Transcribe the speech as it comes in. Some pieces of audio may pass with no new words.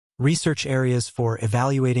research areas for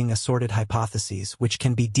evaluating assorted hypotheses which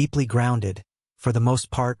can be deeply grounded, for the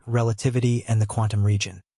most part, relativity and the quantum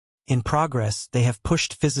region. In progress, they have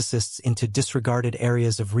pushed physicists into disregarded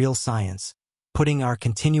areas of real science, putting our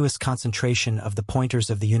continuous concentration of the pointers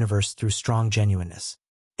of the universe through strong genuineness.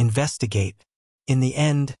 Investigate. In the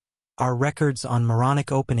end, our records on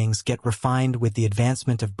moronic openings get refined with the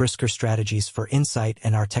advancement of brisker strategies for insight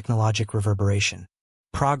and our technologic reverberation.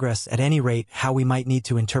 Progress, at any rate, how we might need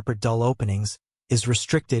to interpret dull openings, is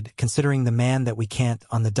restricted considering the man that we can't,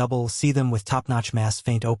 on the double, see them with top-notch mass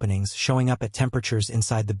faint openings showing up at temperatures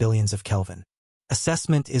inside the billions of Kelvin.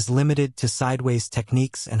 Assessment is limited to sideways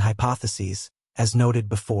techniques and hypotheses, as noted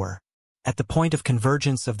before. At the point of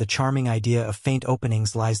convergence of the charming idea of faint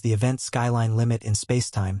openings lies the event skyline limit in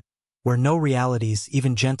spacetime, where no realities,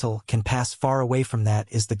 even gentle, can pass far away from that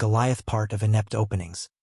is the Goliath part of inept openings.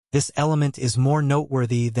 This element is more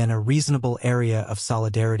noteworthy than a reasonable area of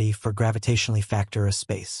solidarity for gravitationally factor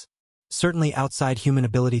space. Certainly outside human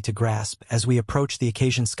ability to grasp, as we approach the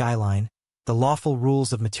occasion skyline, the lawful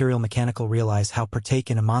rules of material mechanical realize how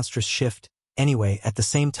partake in a monstrous shift, anyway, at the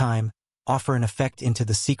same time, offer an effect into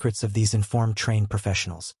the secrets of these informed trained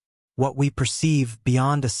professionals. What we perceive,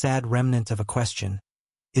 beyond a sad remnant of a question,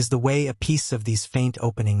 is the way a piece of these faint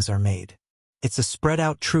openings are made. It's a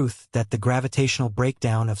spread-out truth that the gravitational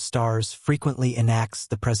breakdown of stars frequently enacts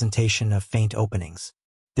the presentation of faint openings.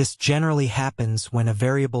 This generally happens when a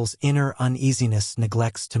variable's inner uneasiness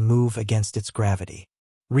neglects to move against its gravity.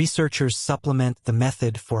 Researchers supplement the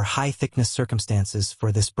method for high-thickness circumstances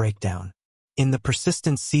for this breakdown. In the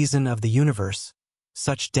persistent season of the universe,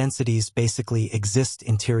 such densities basically exist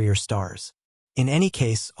interior stars. In any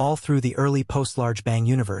case, all through the early post-Large Bang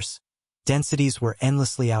universe, densities were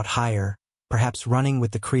endlessly out higher, perhaps running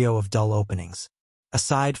with the creo of dull openings.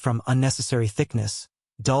 Aside from unnecessary thickness,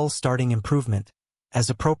 dull starting improvement, as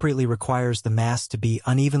appropriately requires the mass to be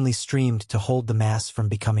unevenly streamed to hold the mass from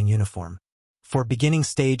becoming uniform. For beginning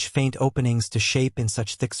stage faint openings to shape in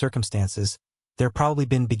such thick circumstances, there probably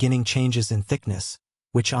been beginning changes in thickness,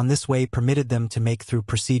 which on this way permitted them to make through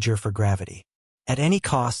procedure for gravity. At any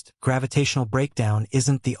cost, gravitational breakdown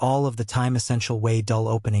isn't the all of the time essential way dull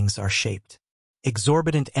openings are shaped.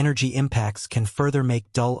 Exorbitant energy impacts can further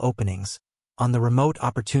make dull openings, on the remote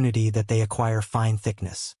opportunity that they acquire fine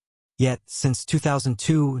thickness. Yet, since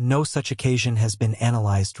 2002, no such occasion has been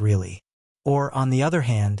analyzed really. Or, on the other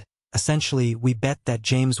hand, essentially, we bet that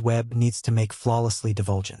James Webb needs to make flawlessly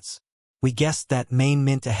divulgence. We guessed that main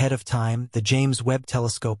mint ahead of time, the James Webb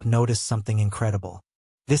Telescope noticed something incredible.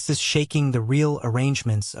 This is shaking the real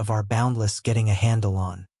arrangements of our boundless getting a handle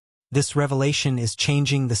on. This revelation is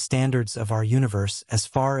changing the standards of our universe as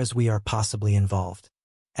far as we are possibly involved.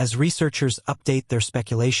 As researchers update their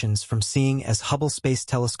speculations from seeing as Hubble Space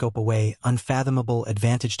Telescope away unfathomable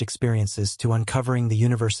advantaged experiences to uncovering the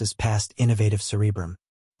universe's past innovative cerebrum,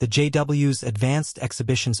 the JW's advanced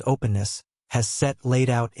exhibition's openness has set laid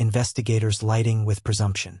out investigators' lighting with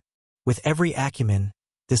presumption. With every acumen,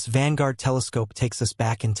 this vanguard telescope takes us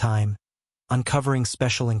back in time, uncovering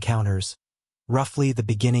special encounters, roughly the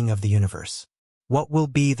beginning of the universe. What will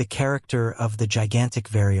be the character of the gigantic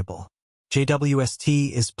variable?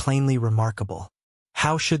 JWST is plainly remarkable.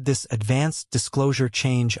 How should this advanced disclosure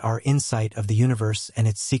change our insight of the universe and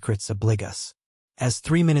its secrets oblige us? As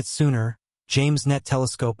 3 minutes sooner, James Net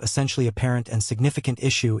Telescope essentially apparent and significant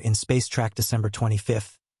issue in Space Track December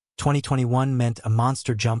 25, 2021 meant a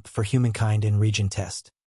monster jump for humankind in region test.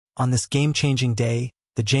 On this game-changing day,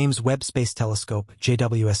 the James Webb Space Telescope,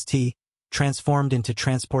 JWST, transformed into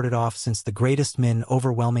transported off since the greatest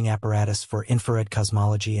overwhelming apparatus for infrared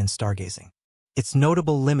cosmology and stargazing. Its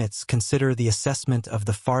notable limits consider the assessment of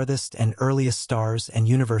the farthest and earliest stars and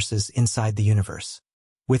universes inside the universe.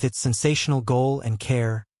 With its sensational goal and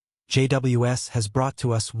care, JWS has brought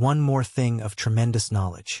to us one more thing of tremendous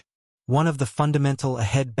knowledge. One of the fundamental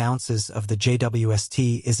ahead bounces of the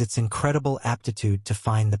JWST is its incredible aptitude to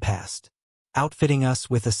find the past. Outfitting us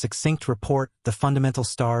with a succinct report, the fundamental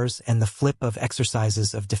stars, and the flip of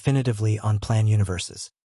exercises of definitively on-plan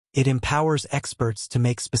universes. It empowers experts to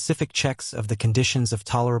make specific checks of the conditions of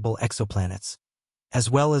tolerable exoplanets, as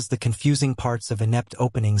well as the confusing parts of inept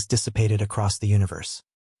openings dissipated across the universe.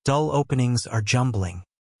 Dull openings are jumbling.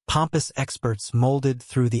 Pompous experts molded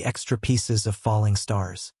through the extra pieces of falling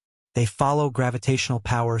stars. They follow gravitational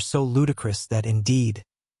power so ludicrous that indeed,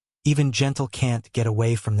 even gentle can't get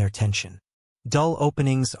away from their tension. Dull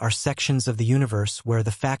openings are sections of the universe where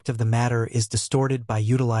the fact of the matter is distorted by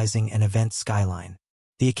utilizing an event skyline.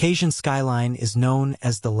 The occasion skyline is known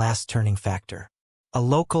as the last turning factor, a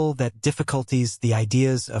local that difficulties the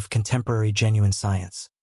ideas of contemporary genuine science.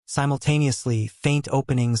 Simultaneously, faint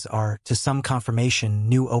openings are, to some confirmation,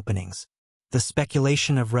 new openings. The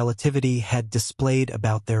speculation of relativity had displayed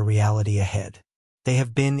about their reality ahead. They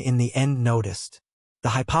have been in the end noticed. The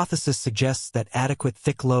hypothesis suggests that adequate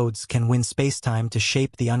thick loads can win spacetime to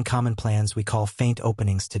shape the uncommon plans we call faint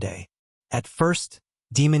openings today. At first,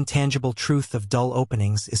 the tangible truth of dull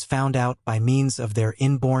openings is found out by means of their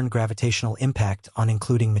inborn gravitational impact on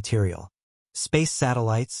including material. Space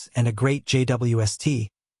satellites and a great JWST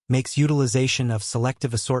makes utilization of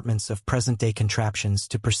selective assortments of present-day contraptions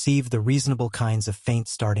to perceive the reasonable kinds of faint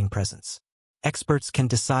starting presence. Experts can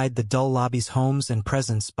decide the dull lobby's homes and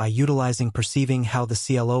presence by utilizing perceiving how the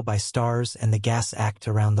CLO by stars and the gas act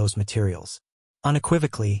around those materials.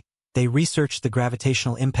 Unequivocally, they research the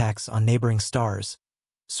gravitational impacts on neighboring stars,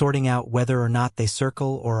 sorting out whether or not they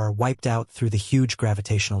circle or are wiped out through the huge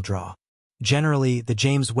gravitational draw. Generally, the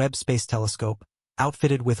James Webb Space Telescope,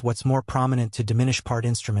 outfitted with what's more prominent to diminish part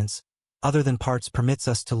instruments, other than parts permits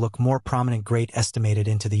us to look more prominent great estimated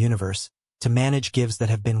into the universe, to manage gives that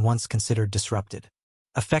have been once considered disrupted.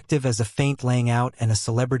 Effective as a faint laying out and a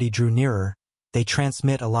celebrity drew nearer, they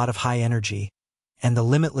transmit a lot of high energy, and the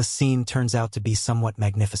limitless scene turns out to be somewhat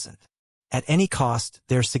magnificent. At any cost,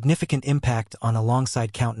 their significant impact on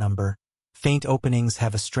alongside count number, faint openings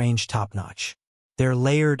have a strange top-notch. Their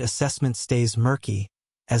layered assessment stays murky,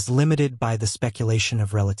 as limited by the speculation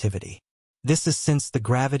of relativity. This is since the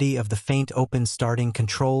gravity of the faint open starting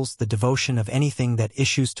controls the devotion of anything that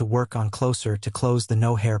issues to work on closer to close the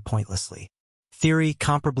no-hair pointlessly. Theory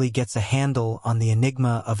comparably gets a handle on the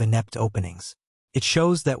enigma of inept openings. It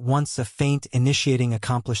shows that once a faint initiating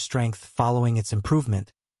accomplished strength following its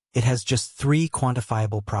improvement, it has just three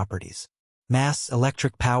quantifiable properties: mass,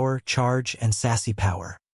 electric power, charge, and Sassy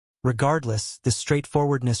power. Regardless, this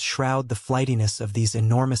straightforwardness shroud the flightiness of these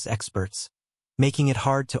enormous experts, making it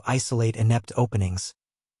hard to isolate inept openings,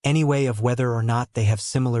 anyway of whether or not they have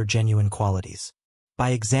similar genuine qualities.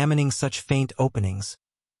 By examining such faint openings,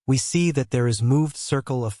 we see that there is moved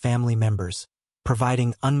circle of family members,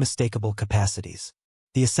 providing unmistakable capacities.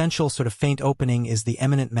 The essential sort of faint opening is the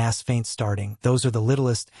eminent mass faint starting. Those are the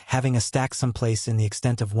littlest, having a stack someplace in the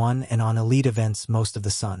extent of one and on elite events most of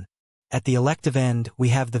the sun. At the elective end, we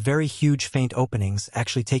have the very huge faint openings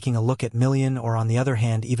actually taking a look at million or on the other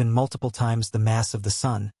hand even multiple times the mass of the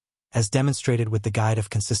sun, as demonstrated with the guide of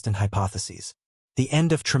consistent hypotheses. The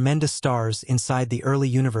end of tremendous stars inside the early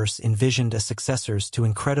universe envisioned as successors to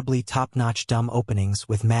incredibly top-notch dumb openings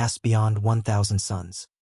with mass beyond 1,000 suns.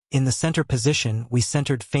 In the center position, we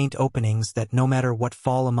centered faint openings that no matter what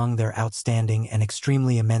fall among their outstanding and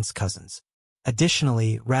extremely immense cousins.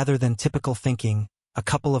 Additionally, rather than typical thinking, a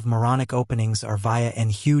couple of moronic openings are via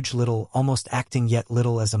and huge little, almost acting yet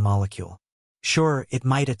little as a molecule. Sure, it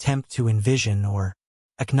might attempt to envision or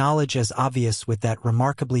acknowledge as obvious with that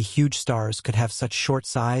remarkably huge stars could have such short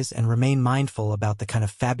size and remain mindful about the kind of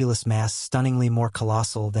fabulous mass stunningly more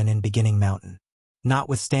colossal than in beginning mountain.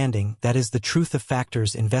 Notwithstanding, that is the truth of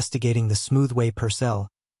factors investigating the smooth way per cell,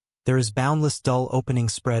 there is boundless dull opening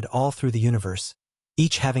spread all through the universe,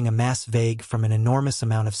 each having a mass vague from an enormous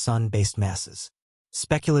amount of sun-based masses.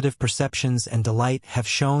 Speculative perceptions and delight have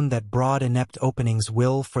shown that broad inept openings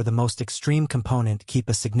will, for the most extreme component, keep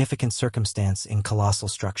a significant circumstance in colossal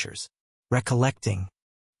structures. Recollecting,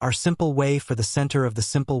 our simple way for the center of the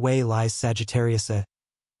simple way lies Sagittarius, a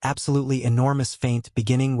absolutely enormous faint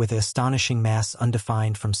beginning with an astonishing mass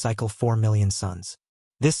undefined from cycle 4 million suns.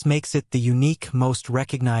 This makes it the unique, most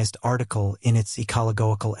recognized article in its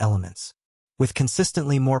ecological elements. With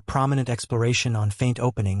consistently more prominent exploration on faint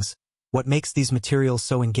openings, what makes these materials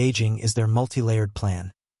so engaging is their multi-layered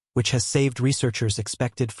plan, which has saved researchers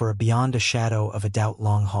expected for a beyond a shadow of a doubt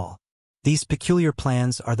long haul. These peculiar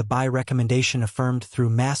plans are the by-recommendation affirmed through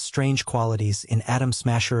mass strange qualities in atom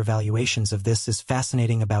smasher evaluations of this is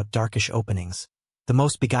fascinating about darkish openings. The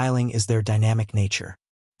most beguiling is their dynamic nature.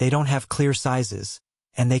 They don't have clear sizes,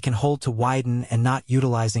 and they can hold to widen and not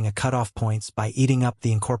utilizing a cutoff points by eating up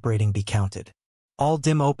the incorporating be counted. All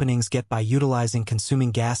dim openings get by utilizing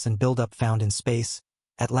consuming gas and buildup found in space,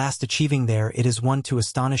 at last achieving there it is one to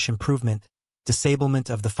astonish improvement, disablement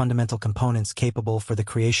of the fundamental components capable for the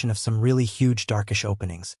creation of some really huge darkish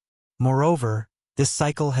openings. Moreover, this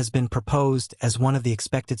cycle has been proposed as one of the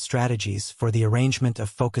expected strategies for the arrangement of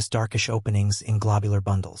focused darkish openings in globular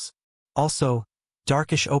bundles. Also,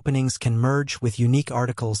 darkish openings can merge with unique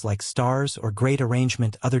articles like stars or great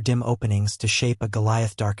arrangement other dim openings to shape a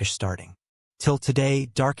Goliath darkish starting. Till today,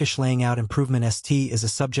 darkish laying out improvement ST is a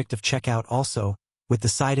subject of checkout also, with the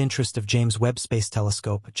side interest of James Webb Space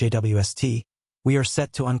Telescope, JWST, we are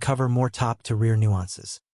set to uncover more top-to-rear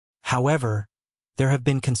nuances. However, There have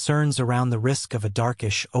been concerns around the risk of a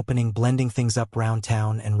darkish opening blending things up round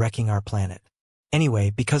town and wrecking our planet.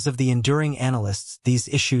 Anyway, because of the enduring analysts, these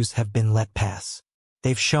issues have been let pass.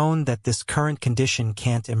 They've shown that this current condition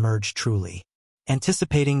can't emerge truly.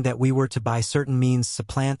 Anticipating that we were to by certain means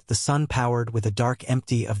supplant the sun powered with a dark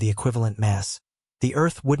empty of the equivalent mass, the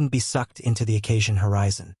Earth wouldn't be sucked into the occasion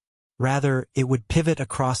horizon. Rather, it would pivot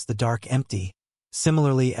across the dark empty,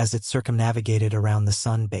 similarly as it circumnavigated around the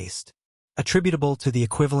sun based. Attributable to the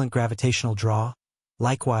equivalent gravitational draw,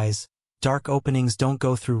 likewise, dark openings don't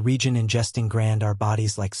go through region ingesting grand our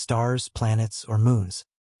bodies like stars, planets, or moons.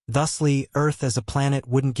 Thusly, Earth as a planet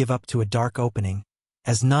wouldn't give up to a dark opening,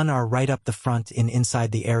 as none are right up the front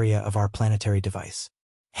inside the area of our planetary device.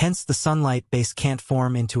 Hence the sunlight base can't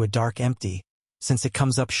form into a dark empty, since it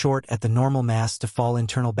comes up short at the normal mass to fall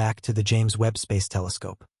internal back to the James Webb Space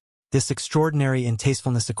Telescope. This extraordinary in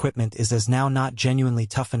tastefulness equipment is as now not genuinely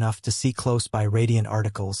tough enough to see close by radiant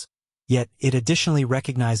articles, yet it additionally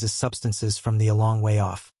recognizes substances from the a long way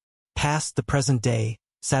off. Past the present day,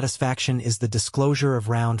 satisfaction is the disclosure of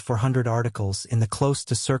round 400 articles in the close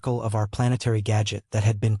to circle of our planetary gadget that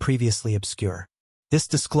had been previously obscure. This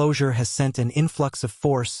disclosure has sent an influx of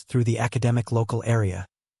force through the academic local area,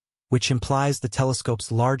 which implies the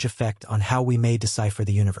telescope's large effect on how we may decipher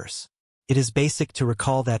the universe. It is basic to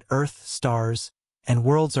recall that Earth, stars, and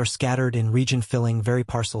worlds are scattered in region filling very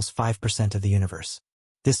parcels 5% of the universe.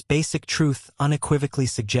 This basic truth unequivocally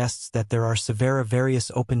suggests that there are severe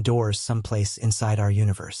various open doors someplace inside our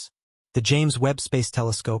universe. The James Webb Space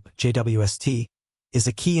Telescope, JWST, is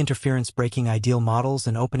a key interference-breaking ideal models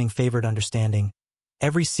and opening favored understanding.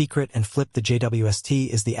 Every secret and flip the JWST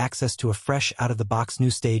is the access to a fresh out-of-the-box new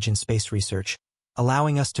stage in space research,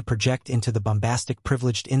 allowing us to project into the bombastic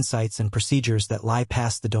privileged insights and procedures that lie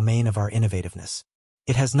past the domain of our innovativeness.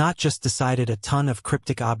 It has not just decided a ton of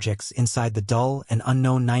cryptic objects inside the dull and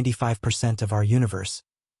unknown 95% of our universe,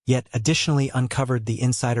 yet additionally uncovered the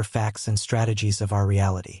insider facts and strategies of our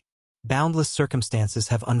reality. Boundless circumstances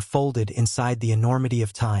have unfolded inside the enormity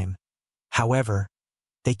of time. However,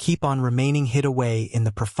 they keep on remaining hid away in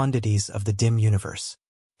the profundities of the dim universe.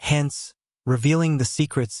 Hence, revealing the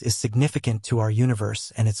secrets is significant to our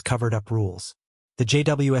universe and its covered-up rules. The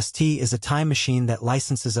JWST is a time machine that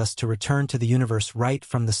licenses us to return to the universe right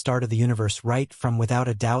from the start of the universe, right from without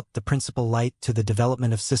a doubt the principal light to the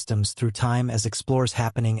development of systems through time as explores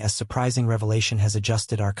happening as surprising revelation has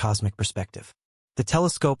adjusted our cosmic perspective. The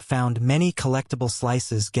telescope found many collectible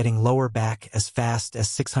slices getting lower back as fast as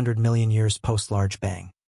 600 million years post-Large Bang.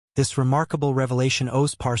 This remarkable revelation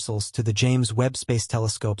owes parcels to the James Webb Space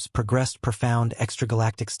Telescope's Progressed Profound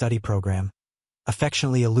Extragalactic Study Program,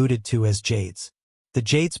 affectionately alluded to as JADES. The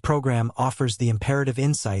JADES program offers the imperative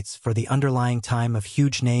insights for the underlying time of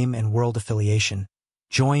huge name and world affiliation,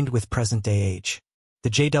 joined with present-day age. The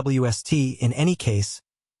JWST, in any case,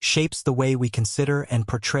 shapes the way we consider and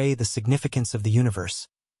portray the significance of the universe,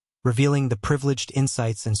 revealing the privileged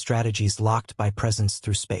insights and strategies locked by presence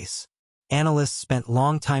through space. Analysts spent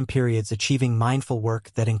long time periods achieving mindful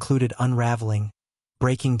work that included unraveling,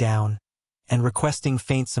 breaking down, and requesting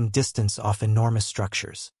faint some distance off enormous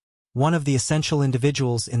structures. One of the essential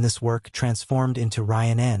individuals in this work transformed into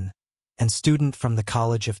Ryan N., an student from the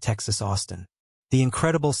College of Texas, Austin. The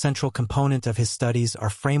incredible central component of his studies are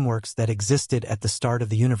frameworks that existed at the start of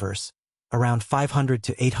the universe, around 500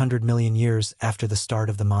 to 800 million years after the start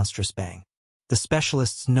of the monstrous bang. The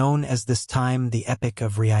specialists known as this time the epoch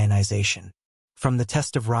of reionization. From the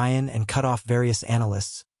test of Ryan and cut off various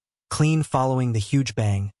analysts, clean following the huge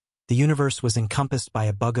bang, the universe was encompassed by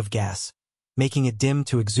a bug of gas, making it dim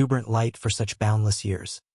to exuberant light for such boundless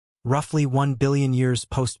years. Roughly 1 billion years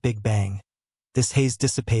post-Big Bang, this haze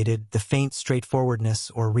dissipated, the faint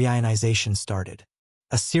straightforwardness or reionization started.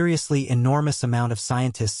 A seriously enormous amount of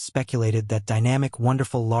scientists speculated that dynamic,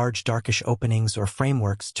 wonderful, large, darkish openings or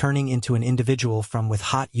frameworks turning into an individual from with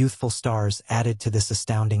hot, youthful stars added to this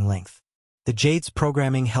astounding length. The JADES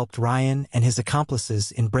programming helped Ryan and his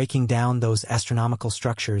accomplices in breaking down those astronomical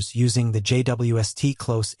structures using the JWST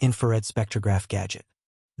close infrared spectrograph gadget.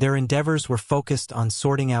 Their endeavors were focused on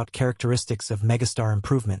sorting out characteristics of megastar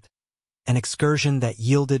improvement, an excursion that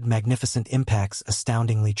yielded magnificent impacts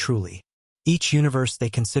astoundingly truly. Each universe they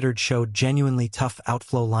considered showed genuinely tough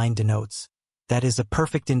outflow line denotes, that is a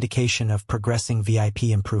perfect indication of progressing VIP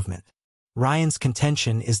improvement. Ryan's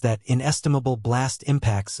contention is that inestimable blast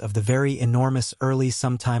impacts of the very enormous early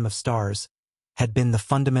sometime of stars had been the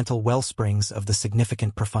fundamental wellsprings of the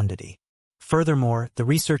significant profundity. Furthermore, the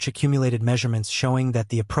research accumulated measurements showing that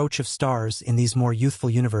the approach of stars in these more youthful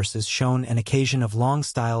universes shown an occasion of long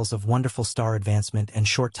styles of wonderful star advancement and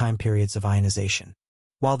short time periods of ionization.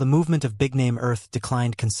 While the movement of big-name Earth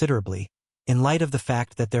declined considerably, in light of the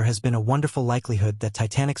fact that there has been a wonderful likelihood that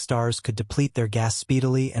titanic stars could deplete their gas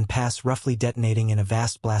speedily and pass roughly detonating in a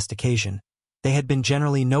vast blast occasion, they had been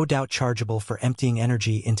generally no doubt chargeable for emptying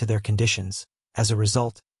energy into their conditions, as a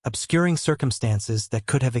result, obscuring circumstances that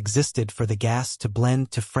could have existed for the gas to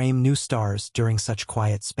blend to frame new stars during such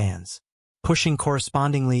quiet spans. Pushing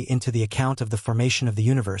correspondingly into the account of the formation of the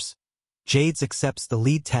universe, James accepts the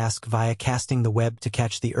lead task via casting the Webb to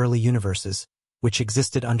catch the early universes, which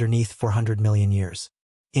existed underneath 400 million years.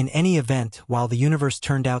 In any event, while the universe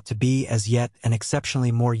turned out to be as yet an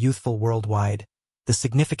exceptionally more youthful worldwide, the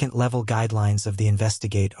significant level guidelines of the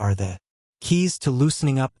investigate are the keys to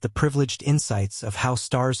loosening up the privileged insights of how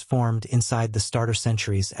stars formed inside the starter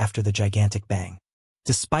centuries after the gigantic bang.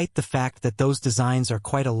 Despite the fact that those designs are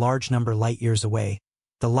quite a large number light-years away,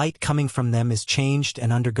 the light coming from them is changed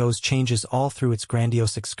and undergoes changes all through its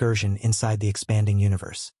grandiose excursion inside the expanding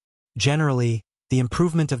universe. Generally, the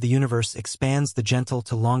improvement of the universe expands the gentle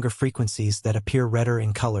to longer frequencies that appear redder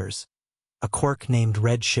in colors, a quirk named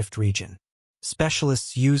redshift region.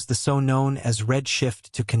 Specialists use the so known as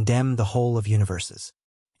redshift to condemn the whole of universes,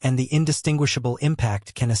 and the indistinguishable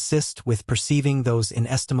impact can assist with perceiving those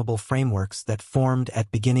inestimable frameworks that formed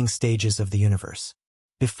at beginning stages of the universe.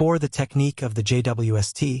 Before the technique of the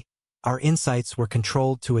JWST, our insights were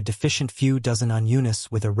controlled to a deficient few dozen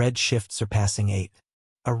ununits with a redshift surpassing 8.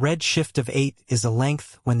 A redshift of 8 is a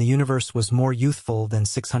length when the universe was more youthful than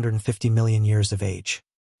 650 million years of age.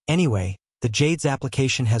 Anyway, the JADES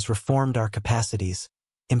application has reformed our capacities,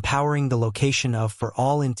 empowering the location of, for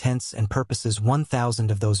all intents and purposes,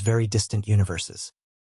 1,000 of those very distant universes.